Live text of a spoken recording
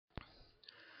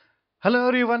Hello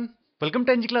everyone, welcome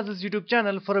to NG Classes YouTube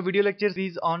channel for a video lecture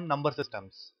series on number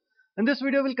systems. In this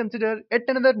video we'll consider yet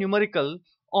another numerical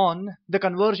on the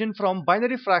conversion from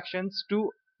binary fractions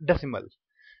to decimal.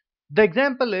 The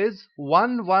example is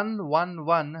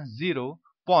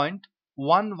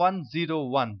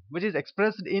 11110.1101 which is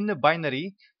expressed in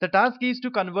binary. The task is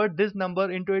to convert this number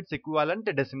into its equivalent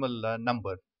decimal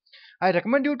number. I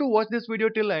recommend you to watch this video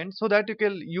till end so that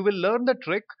you will learn the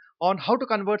trick on how to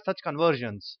convert such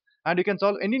conversions and you can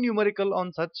solve any numerical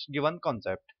on such given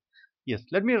concept. Yes,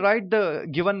 let me write the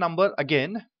given number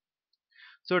again.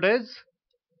 So it is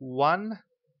 1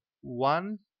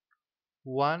 1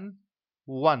 1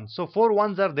 1. So four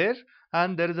ones are there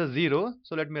and there is a 0.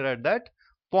 So let me write that.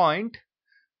 Point,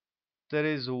 there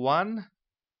is 1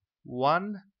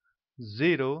 1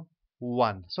 0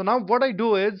 1. So now what I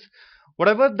do is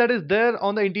whatever that is there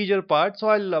on the integer part, so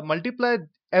I'll multiply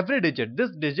every digit.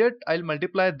 This digit I'll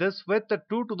multiply this with the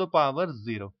 2 to the power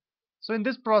 0. So in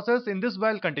this process, in this way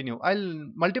I'll continue.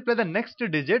 I'll multiply the next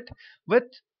digit with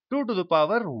 2 to the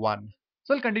power 1.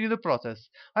 So I'll continue the process.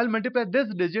 I'll multiply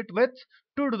this digit with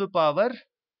 2 to the power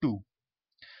 2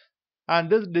 and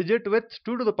this digit with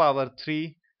 2 to the power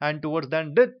 3 and towards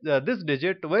then this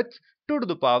digit with 2 to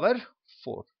the power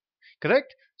 4.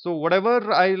 Correct? So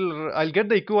whatever I'll get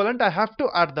the equivalent, I have to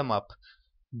add them up.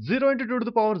 0 into 2 to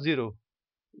the power 0.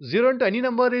 0 into any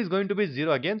number is going to be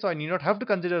 0 again, so I need not have to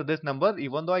consider this number.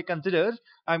 Even though I consider,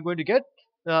 I'm going to get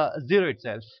 0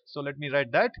 itself. So let me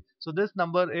write that. So this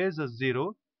number is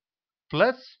 0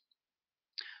 plus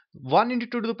 1 into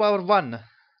 2 to the power 1.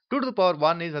 2 to the power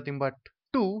 1 is nothing but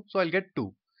 2, so I'll get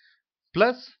 2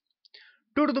 plus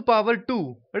 2 to the power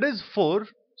 2, it is 4,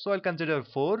 so I'll consider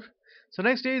 4. So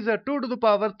next is 2 to the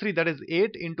power 3, that is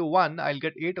 8 into 1, I'll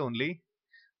get 8 only,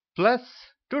 plus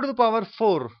 2 to the power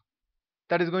 4,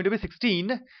 that is going to be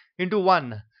 16 into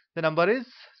 1, the number is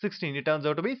 16, it turns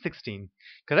out to be 16,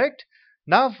 correct?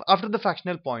 Now after the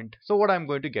fractional point, so what I'm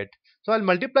going to get? So I'll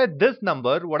multiply this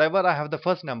number, whatever I have the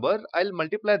first number, I'll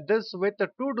multiply this with the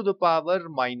 2 to the power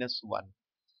minus 1.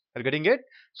 Are getting it?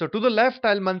 So to the left,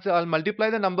 I'll multiply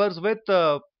the numbers with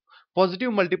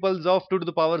positive multiples of 2 to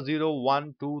the power 0,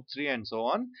 1, 2, 3 and so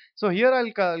on. So here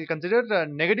I'll consider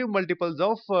negative multiples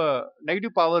of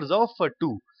negative powers of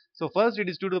 2. So first it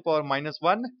is 2 to the power minus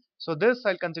 1. So this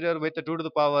I'll consider with the 2 to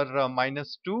the power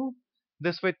minus 2.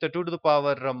 This with the 2 to the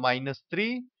power minus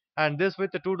 3. And this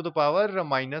with the 2 to the power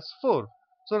minus 4.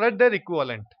 So write their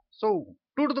equivalent. So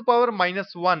 2 to the power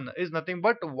minus 1 is nothing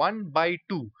but 1 by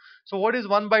 2. So what is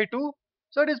 1 by 2?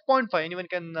 So it is 0.5. Anyone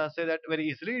can say that very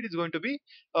easily. It is going to be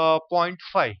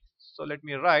 0.5. So let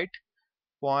me write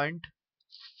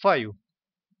 0.5.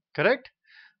 Correct?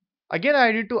 Again,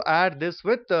 I need to add this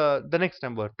with the next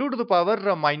number. 2 to the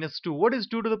power minus 2. What is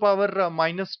 2 to the power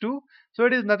minus 2? So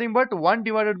it is nothing but 1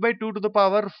 divided by 2 to the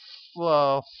power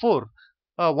 4.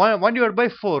 1 divided by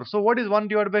 4. So what is 1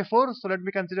 divided by 4? So let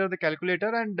me consider the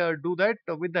calculator and do that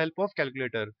with the help of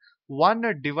calculator.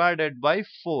 1 divided by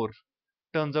 4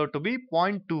 turns out to be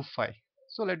 0.25.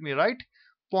 So let me write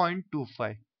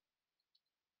 0.25.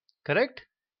 Correct?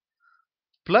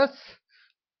 Plus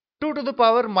 2 to the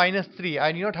power minus 3.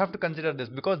 I need not have to consider this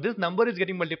because this number is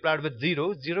getting multiplied with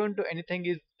 0. 0 into anything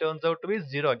is turns out to be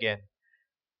 0 again.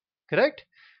 Correct?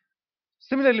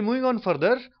 Similarly, moving on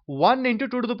further, 1 into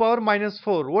 2 to the power minus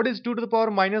 4. What is 2 to the power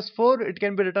minus 4? It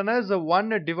can be written as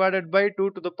 1 divided by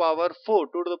 2 to the power 4.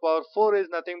 2 to the power 4 is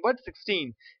nothing but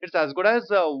 16. It's as good as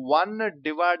 1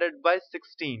 divided by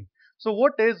 16. So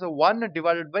what is 1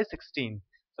 divided by 16?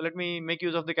 So let me make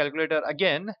use of the calculator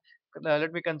again.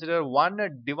 Let me consider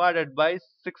 1 divided by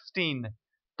 16.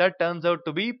 That turns out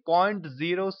to be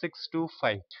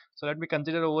 0.0625. So let me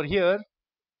consider over here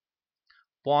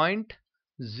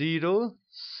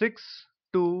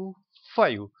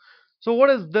 0.0625. So what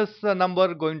is this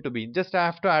number going to be? Just I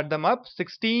have to add them up.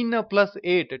 16 plus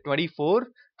 8, 24.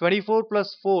 24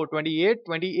 plus 4, 28.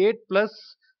 28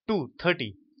 plus 2,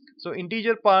 30. So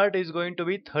integer part is going to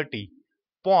be 30.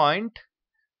 Point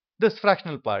this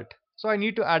fractional part. So I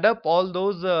need to add up all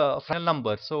those fractional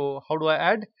numbers. So how do I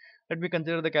add? Let me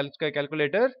consider the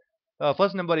calculator.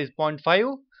 First number is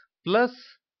 0.5 plus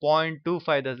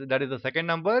 0.25, that is the second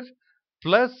number,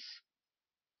 plus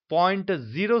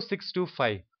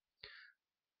 0.0625.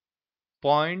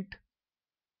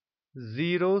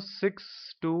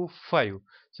 0.0625.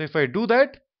 So if I do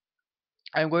that,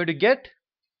 I'm going to get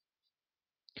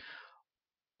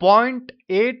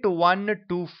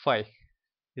 0.8125.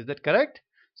 Is that correct?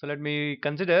 So let me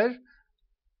consider.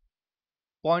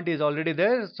 Point is already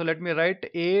there. So let me write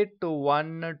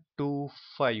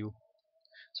 8125.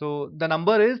 So the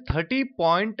number is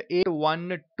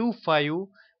 30.8125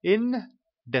 in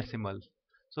decimal.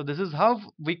 So this is how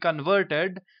we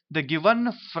converted the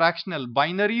given fractional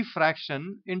binary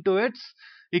fraction into its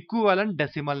equivalent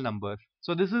decimal number.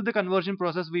 So this is the conversion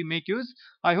process we make use.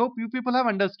 I hope you people have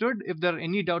understood. If there are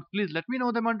any doubt, please let me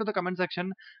know them onto the comment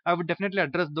section. I would definitely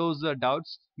address those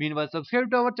doubts. Meanwhile,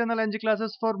 subscribe to our channel NG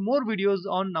Classes for more videos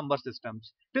on number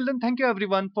systems. Till then, thank you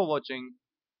everyone for watching.